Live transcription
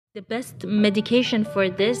The best medication for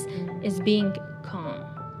this is being calm.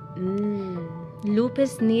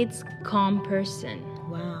 Lupus needs calm person,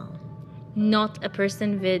 Wow. not a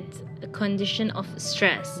person with a condition of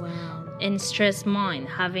stress. Wow. And stress mind,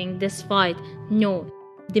 having this fight. No,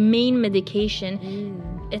 the main medication,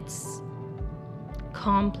 it's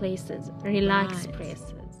calm places, relaxed Right. places.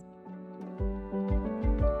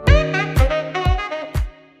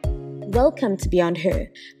 Welcome to Beyond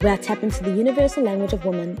Her, where I tap into the universal language of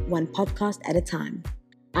woman one podcast at a time.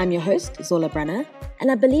 I'm your host, Zola Brunner,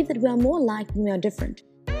 and I believe that we are more alike than we are different.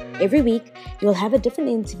 Every week, you will have a different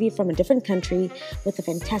interview from a different country with a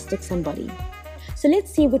fantastic somebody. So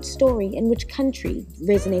let's see which story and which country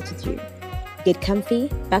resonates with you. Get comfy,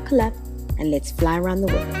 buckle up, and let's fly around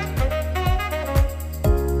the world.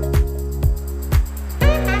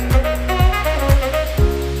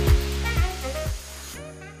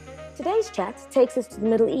 Today's chat takes us to the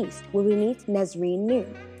Middle East, where we meet Nazreen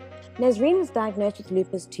Noon. Nazreen was diagnosed with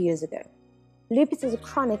lupus 2 years ago. Lupus is a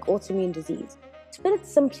chronic autoimmune disease. To put it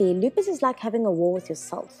simply, lupus is like having a war with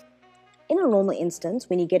yourself. In a normal instance,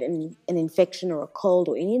 when you get an infection or a cold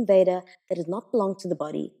or any invader that does not belong to the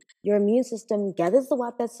body, your immune system gathers the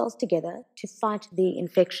white blood cells together to fight the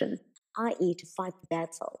infection, i.e. to fight the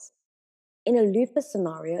bad cells. In a lupus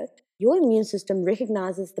scenario, your immune system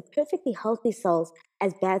recognizes the perfectly healthy cells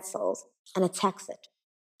as bad cells and attacks it.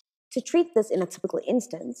 To treat this in a typical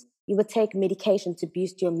instance, you would take medication to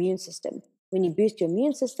boost your immune system. When you boost your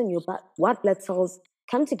immune system, your white blood cells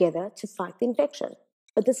come together to fight the infection.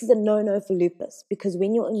 But this is a no-no for lupus because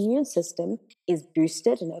when your immune system is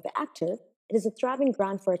boosted and overactive, it is a thriving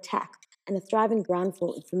ground for attack and a thriving ground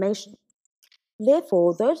for inflammation.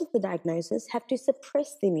 Therefore, those with the diagnosis have to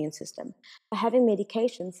suppress the immune system by having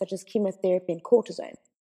medications such as chemotherapy and cortisone.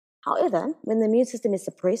 However, when the immune system is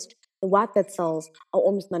suppressed, the white blood cells are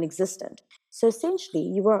almost non-existent. So essentially,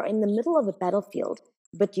 you are in the middle of a battlefield,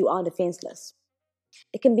 but you are defenseless.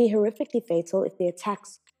 It can be horrifically fatal if the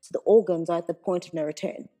attacks to the organs are at the point of no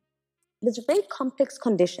return. It is a very complex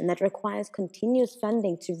condition that requires continuous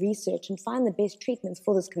funding to research and find the best treatments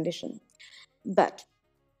for this condition. But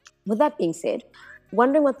with that being said,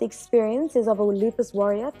 wondering what the experience is of a lupus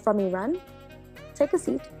warrior from Iran? Take a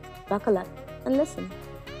seat, buckle up, and listen.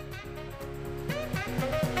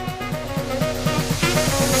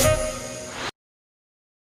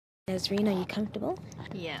 Nazreen, are you comfortable?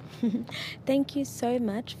 Yeah. Thank you so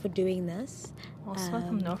much for doing this. Most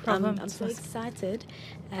welcome, no problem. I'm so excited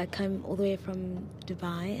come all the way from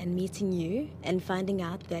Dubai and meeting you and finding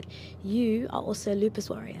out that you are also a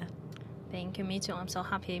lupus warrior. Thank you, me too. I'm so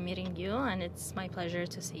happy meeting you, and it's my pleasure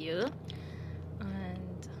to see you.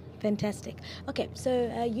 And Fantastic. Okay,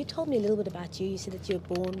 so you told me a little bit about you. You said that you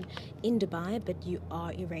were born in Dubai, but you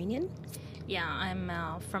are Iranian. yeah, I'm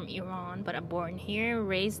from Iran, but I'm born here,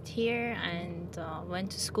 raised here, and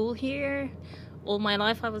went to school here. All my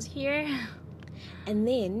life I was here. And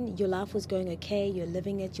then your life was going okay, you're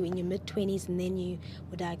living it, you're in your mid-20s, and then you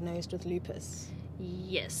were diagnosed with lupus.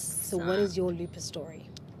 Yes. So what is your lupus story?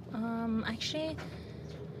 Actually,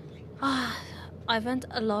 I went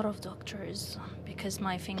a lot of doctors because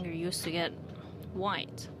my finger used to get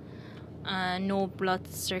white, no blood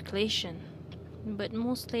circulation. But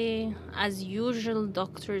mostly, as usual,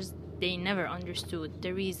 doctors, they never understood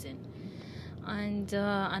the reason. And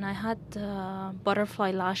I had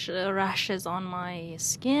butterfly rashes on my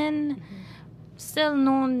skin. Still,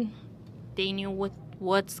 they knew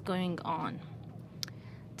what's going on.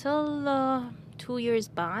 Till 2 years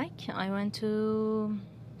back, I went to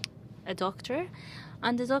a doctor,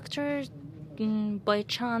 and the doctor, by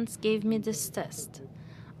chance, gave me this test.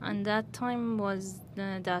 And that time was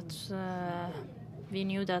that we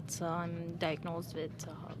knew that I'm diagnosed with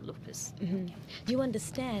lupus. You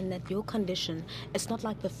understand that your condition, it's not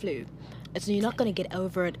like the flu. You're not going to get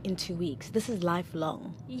over it in 2 weeks. This is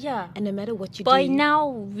lifelong. Yeah. And no matter what you By do... now,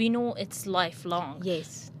 we know it's lifelong.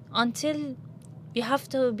 Yes. Until you have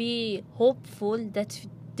to be hopeful that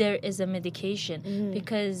there is a medication,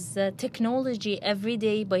 because technology every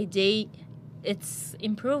day by day, it's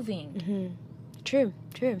improving. True.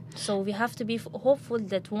 So we have to be hopeful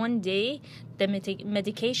that one day the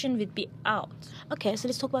medication will be out. Okay, so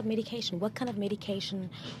let's talk about medication. What kind of medication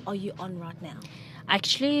are you on right now?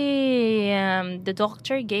 Actually, the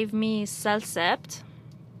doctor gave me Cellcept,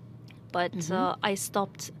 but I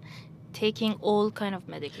stopped taking all kind of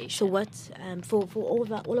medication. So what, for all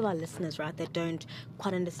of our listeners, right, that don't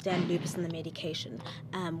quite understand lupus and the medication,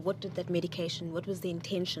 what was the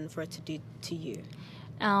intention for it to do to you?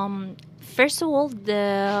 First of all,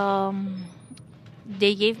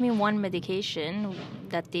 they gave me one medication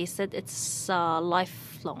that they said it's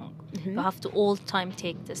lifelong. You have to all time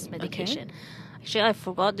take this medication. Actually, I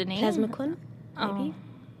forgot the name. Plasmacon, maybe?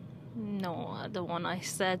 No, the one I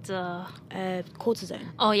said. Cortisone.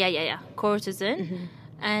 Oh, yeah. Cortisone.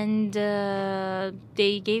 And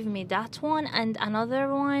they gave me that one and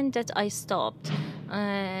another one that I stopped.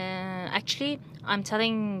 Actually, I'm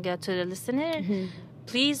telling to the listener,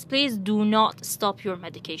 please do not stop your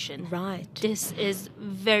medication. Right. This is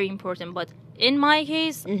very important. But in my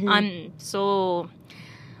case, I'm so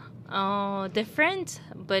different.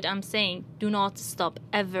 But I'm saying do not stop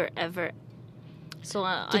ever. So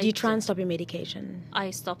Did you try and stop your medication?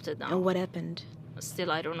 I stopped it now. And what happened?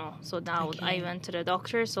 Still, I don't know. So now I went to the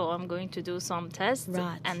doctor, so I'm going to do some tests.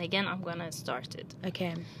 Right. And again, I'm going to start it.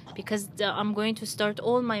 Okay. Because I'm going to start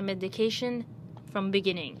all my medication from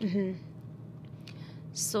beginning.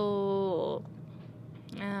 So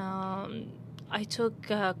I took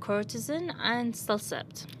cortisone and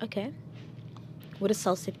Celcept. Okay. What does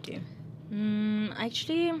Celcept do?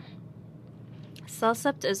 Actually,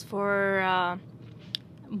 Celcept is for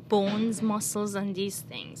bones, muscles, and these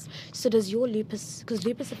things. So does your lupus, because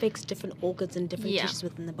lupus affects different organs and different tissues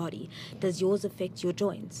within the body, does yours affect your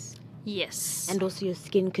joints? Yes. And also your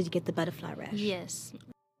skin because you get the butterfly rash? Yes.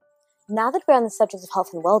 Now that we're on the subject of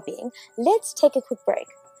health and well-being, let's take a quick break.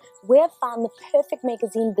 We have found the perfect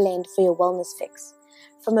magazine blend for your wellness fix.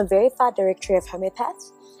 From a verified directory of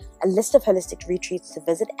homeopaths, a list of holistic retreats to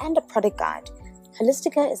visit, and a product guide,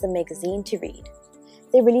 Holistica is the magazine to read.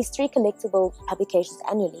 They release 3 collectible publications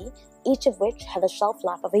annually, each of which have a shelf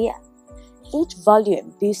life of a year. Each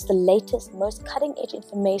volume boosts the latest, most cutting-edge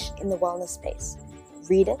information in the wellness space.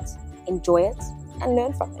 Read it, enjoy it, and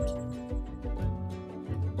learn from it.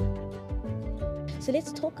 So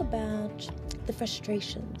let's talk about the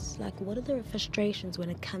frustrations. Like, what are the frustrations when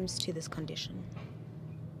it comes to this condition?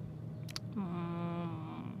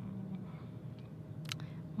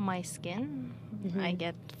 My skin. I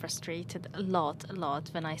get frustrated a lot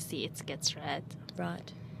when I see it gets red.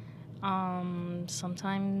 Right.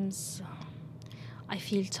 Sometimes I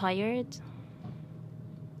feel tired.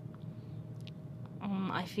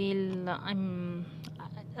 I feel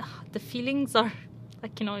the feelings are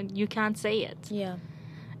like, you can't say it. Yeah.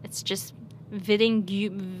 It's just vid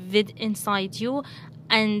inside you,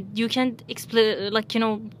 and you can't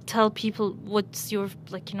explain, tell people what's your,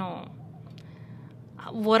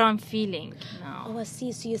 what I'm feeling now. Oh, I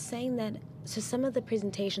see. So you're saying that, so some of the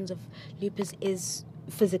presentations of lupus is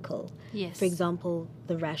physical. Yes. For example,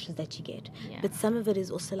 the rashes that you get. Yeah. But some of it is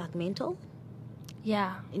also like mental?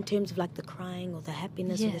 Yeah. In terms of like the crying or the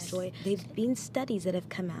happiness or the joy. There's been studies that have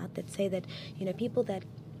come out that say that, people that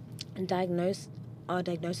are diagnosed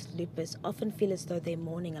with lupus often feel as though they're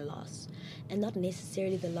mourning a loss, and not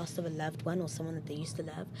necessarily the loss of a loved one or someone that they used to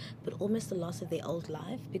love, but almost the loss of their old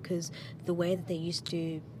life, because the way that they used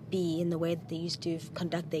to be and the way that they used to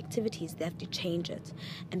conduct their activities, they have to change it.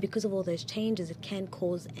 And because of all those changes, it can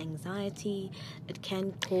cause anxiety, it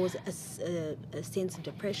can cause a sense of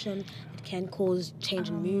depression, it can cause change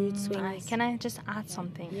in mood swings. Can I just add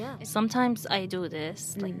something? Yeah. Sometimes I do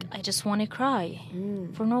this, I just want to cry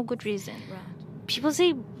for no good reason. Right. People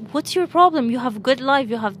say, what's your problem? You have a good life,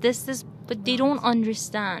 you have this, but they don't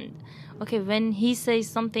understand. Okay, when he says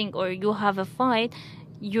something or you have a fight,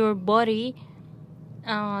 your body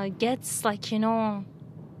gets it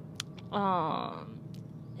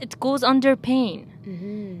goes under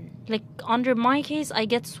pain. Like under my case, I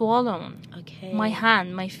get swollen. Okay. My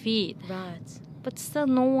hand, my feet. Right. But still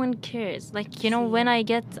no one cares. When I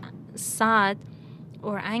get sad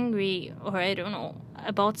or angry or I don't know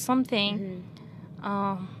about something,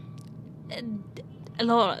 a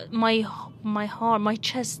lot, my heart, my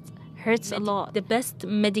chest hurts a lot. The best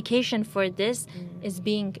medication for this is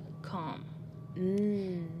being calm.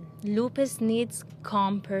 Lupus needs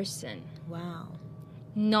calm person. Wow.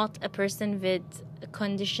 Not a person with a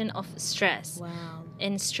condition of stress. Wow.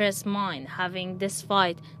 In stress mind, having this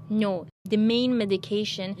fight. No, the main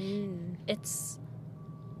medication, it's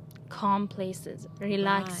calm places,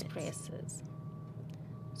 relaxed places.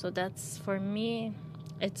 So that's, for me,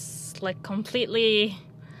 it's completely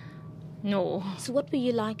no. So what were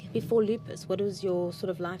you like before lupus? What was your sort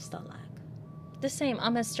of lifestyle like? The same.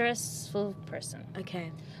 I'm a stressful person.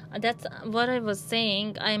 Okay. That's what I was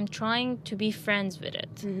saying. I'm trying to be friends with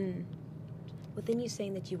it. But then you're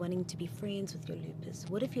saying that you're wanting to be friends with your lupus.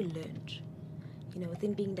 What have you learned?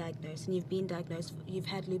 Within being diagnosed, and you've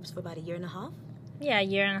had lupus for about 1.5 years? Yeah,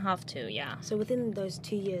 1.5 years too, yeah. So within those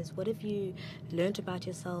 2 years, what have you learned about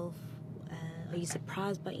yourself? Are you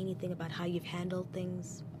surprised by anything about how you've handled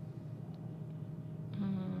things?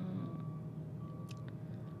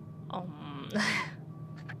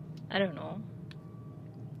 I don't know.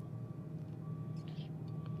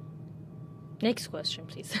 Next question,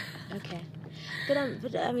 please. Okay.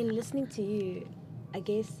 But I mean, listening to you, I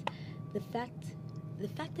guess the fact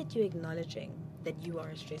that you're acknowledging that you are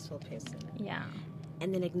a stressful person, Yeah.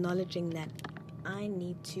 and then acknowledging that I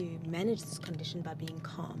need to manage this condition by being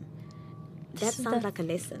calm. That This is sounds the- like a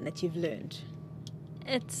lesson that you've learned.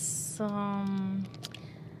 It's I'm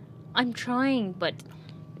trying, but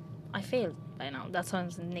I failed by now. That's why I'm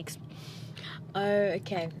the next. Oh,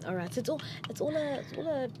 okay, all right. So it's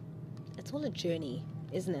all a journey,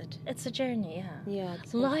 isn't it? It's a journey, yeah. Yeah.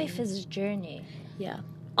 It's Life is a journey. Yeah.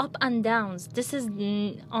 Up and downs. This is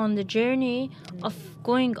on the journey of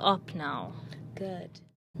going up now. Good.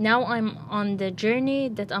 Now I'm on the journey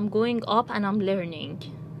that I'm going up and I'm learning.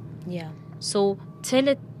 Yeah. So till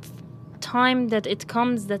it time that it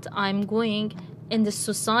comes that I'm going in the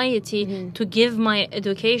society to give my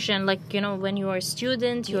education, like when you are a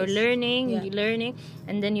student, you're Yes. learning, Yeah. you're learning,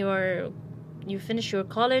 and then you finish your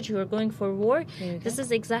college, you are going for work. Okay. This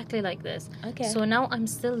is exactly like this. Okay. So now I'm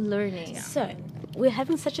still learning. So, we're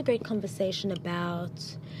having such a great conversation about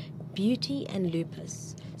beauty and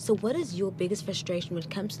lupus. So, what is your biggest frustration when it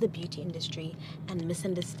comes to the beauty industry and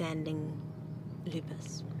misunderstanding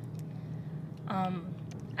lupus?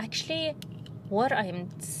 Actually, what I'm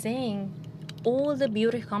saying, all the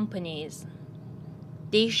beauty companies,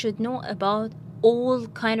 they should know about all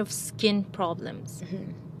kind of skin problems.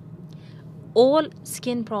 All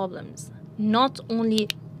skin problems, not only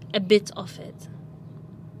a bit of it.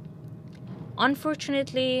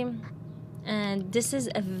 Unfortunately, and this is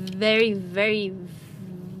a very, very,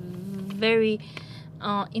 very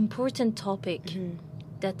important topic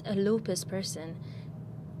that a lupus person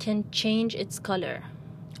can change its color.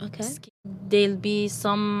 Okay. There'll be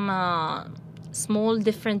some small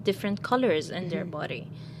different colors in their body.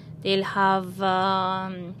 They'll have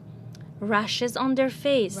rashes on their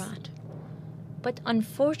face. Right. But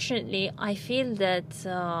unfortunately, I feel that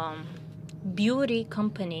beauty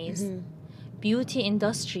companies, beauty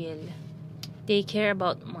industrial, they care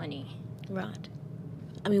about money. Right.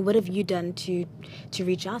 I mean, what have you done to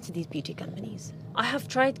reach out to these beauty companies? I have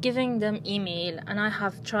tried giving them email, and I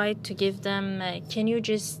have tried to give them, can you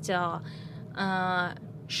just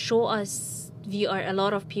show us, we are a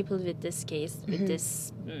lot of people with this case, with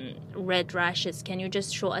this red rashes. Can you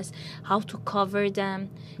just show us how to cover them?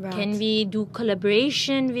 Right. Can we do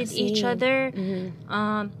collaboration with each other?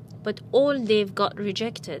 But all they've got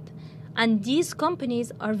rejected. And these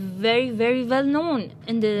companies are very, very well known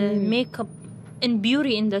in the makeup and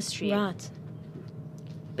beauty industry. Right.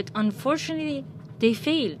 But unfortunately, they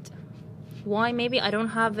failed. Why? Maybe I don't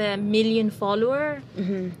have 1 million follower.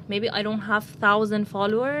 Maybe I don't have 1,000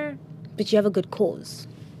 follower. But you have a good cause.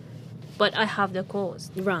 But I have the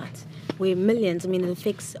cause. Right. We're millions. I mean, it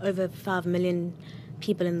affects over 5 million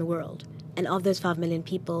people in the world. And of those 5 million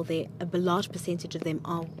people, a large percentage of them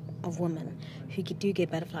are of women who do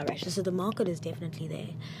get butterfly rashes. So the market is definitely there.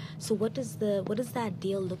 So what does the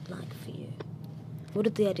ideal look like for you? What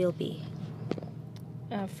would the ideal be?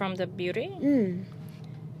 From the beauty?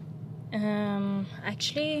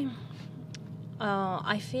 Actually,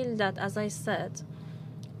 I feel that, as I said,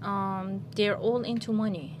 they're all into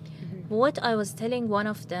money. What I was telling one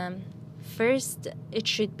of them, first, it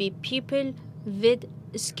should be people with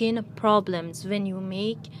skin problems when you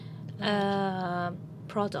make a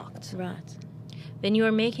product. Right. When you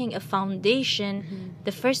are making a foundation,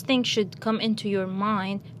 the first thing should come into your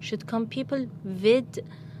mind should come people with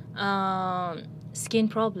skin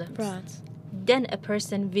problems. Right. Then a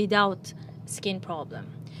person without skin problem.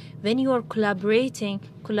 When you are collaborate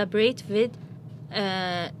with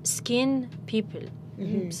skin people.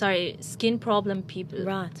 Skin problem people.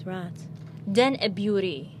 Right. Then a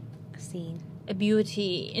beauty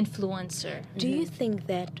influencer. Do you think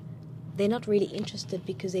that they're not really interested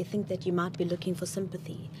because they think that you might be looking for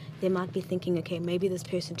sympathy? They might be thinking, okay, maybe this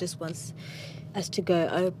person just wants us to go,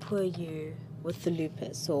 oh, poor you with the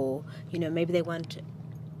lupus, or maybe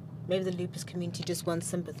the lupus community just wants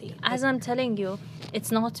sympathy. As I'm telling you,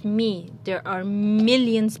 it's not me. There are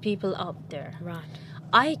millions people out there. Right.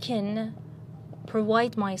 I can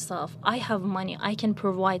provide myself. I have money. I can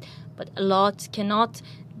provide, but a lot cannot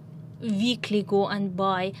weekly go and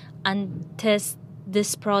buy and test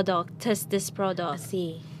this product. I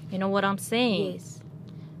see. You know what I'm saying? Yes.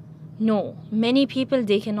 No, many people,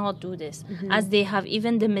 they cannot do this, as they have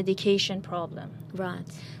even the medication problem. Right.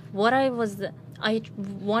 One of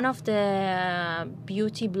the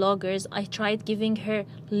beauty bloggers, I tried giving her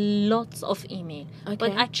lots of email, but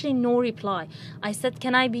Okay. actually no reply. I said,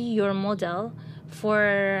 can I be your model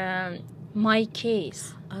for my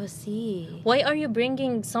case. Oh, see. Why are you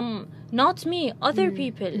bringing not me, other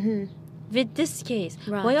people with this case?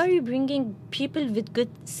 Right. Why are you bringing people with good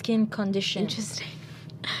skin condition? Interesting.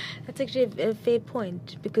 That's actually a fair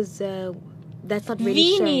point, because that's not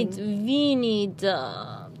really showing. We need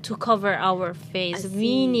to cover our face.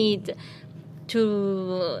 We need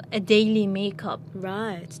a daily makeup.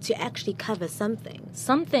 Right, to actually cover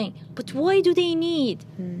something. But why do they need?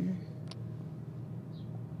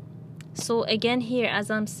 So again here,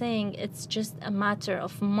 as I'm saying, it's just a matter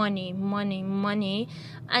of money,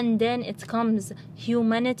 and then it comes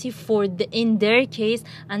humanity in their case,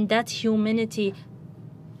 and that humanity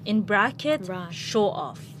in bracket show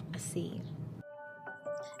off. I see.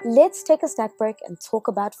 Let's take a snack break and talk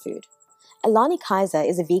about food. Alani Kaiser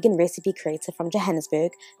is a vegan recipe creator from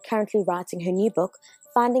Johannesburg, currently writing her new book,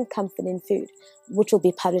 Finding Comfort in Food, which will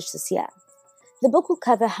be published this year. The book will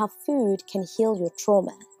cover how food can heal your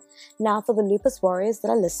trauma. Now, for the lupus warriors that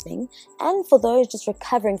are listening, and for those just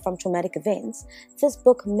recovering from traumatic events, this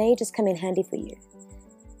book may just come in handy for you.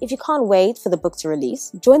 If you can't wait for the book to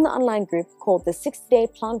release, join the online group called the 60-Day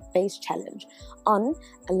Plant-Based Challenge on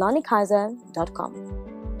alanikaiser.com.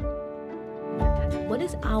 What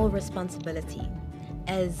is our responsibility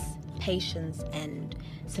as patients and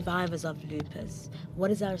survivors of lupus? What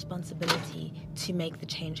is our responsibility to make the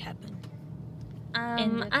change happen?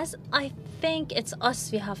 As I think it's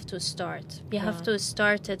us, we have to start. We have to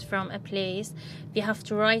start it from a place. We have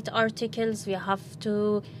to write articles. We have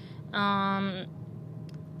to, I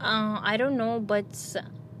don't know, but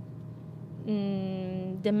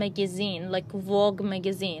the magazine, like Vogue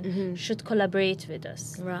magazine, should collaborate with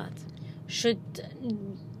us. Right.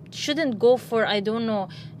 Shouldn't go for, I don't know,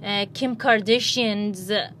 Kim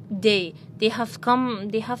Kardashian's day. They have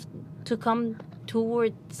to come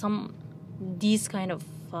toward these kind of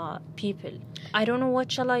people. I don't know,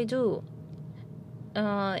 what shall I do?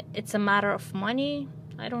 It's a matter of money?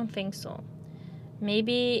 I don't think so.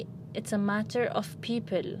 Maybe it's a matter of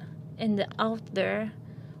people out there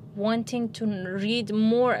wanting to read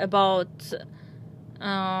more about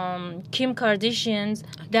Kim Kardashian's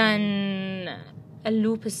than a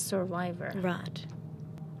lupus survivor.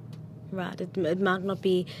 Right. It might not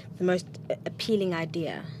be the most appealing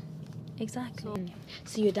idea. Exactly.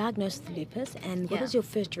 So you're diagnosed with lupus, and what was your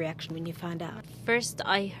first reaction when you found out? First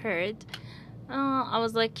I heard, I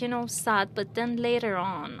was like, sad, but then later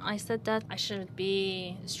on I said that I should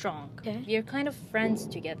be strong. Okay. We're kind of friends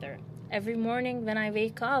together. Every morning when I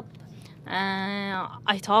wake up,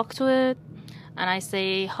 I talk to it and I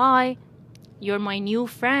say, hi, you're my new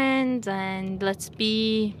friend, and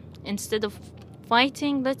instead of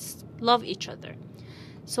fighting, let's love each other.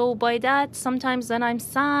 So by that, sometimes when I'm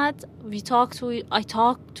sad, I talk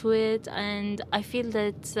to it, and I feel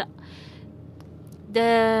that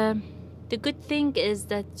the good thing is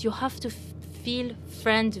that you have to feel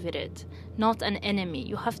friend with it, not an enemy.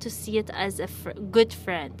 You have to see it as a good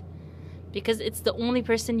friend, because it's the only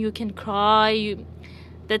person you can cry,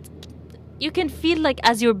 that you can feel like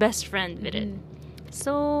as your best friend with it.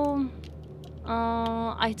 So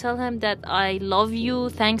I tell him that I love you,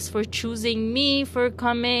 thanks for choosing me, for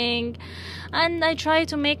coming, and I try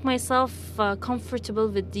to make myself comfortable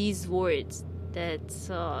with these words that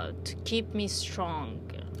to keep me strong.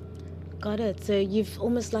 Got it. So you've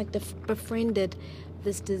almost like befriended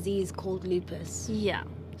this disease called lupus. Yeah.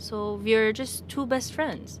 So we're just two best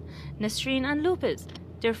friends, Nasreen and Lupus.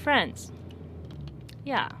 They're friends.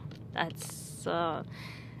 Yeah, that's a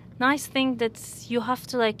nice thing, that you have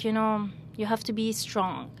to you have to be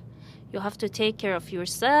strong. You have to take care of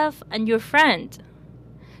yourself and your friend.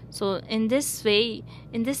 So in this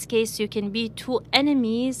case, you can be two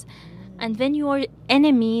enemies. And when you are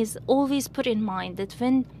enemies, always put in mind that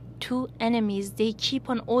when two enemies, they keep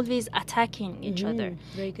on always attacking each other.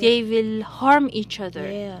 They will harm each other.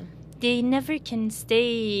 Yeah. They never can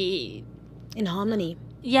stay in harmony.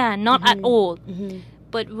 Yeah, not at all.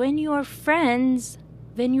 But when you are friends,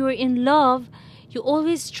 when you are in love, you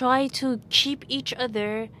always try to keep each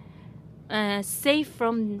other safe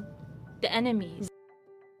from the enemies.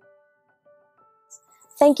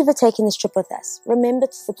 Thank you for taking this trip with us. Remember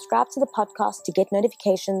to subscribe to the podcast to get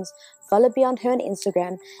notifications, follow Beyond Her on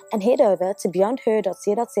Instagram, and head over to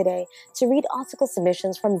beyondher.co.za to read article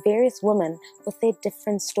submissions from various women with their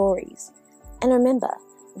different stories. And remember,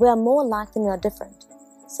 we are more alike than we are different.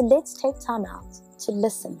 So let's take time out to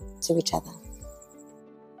listen to each other.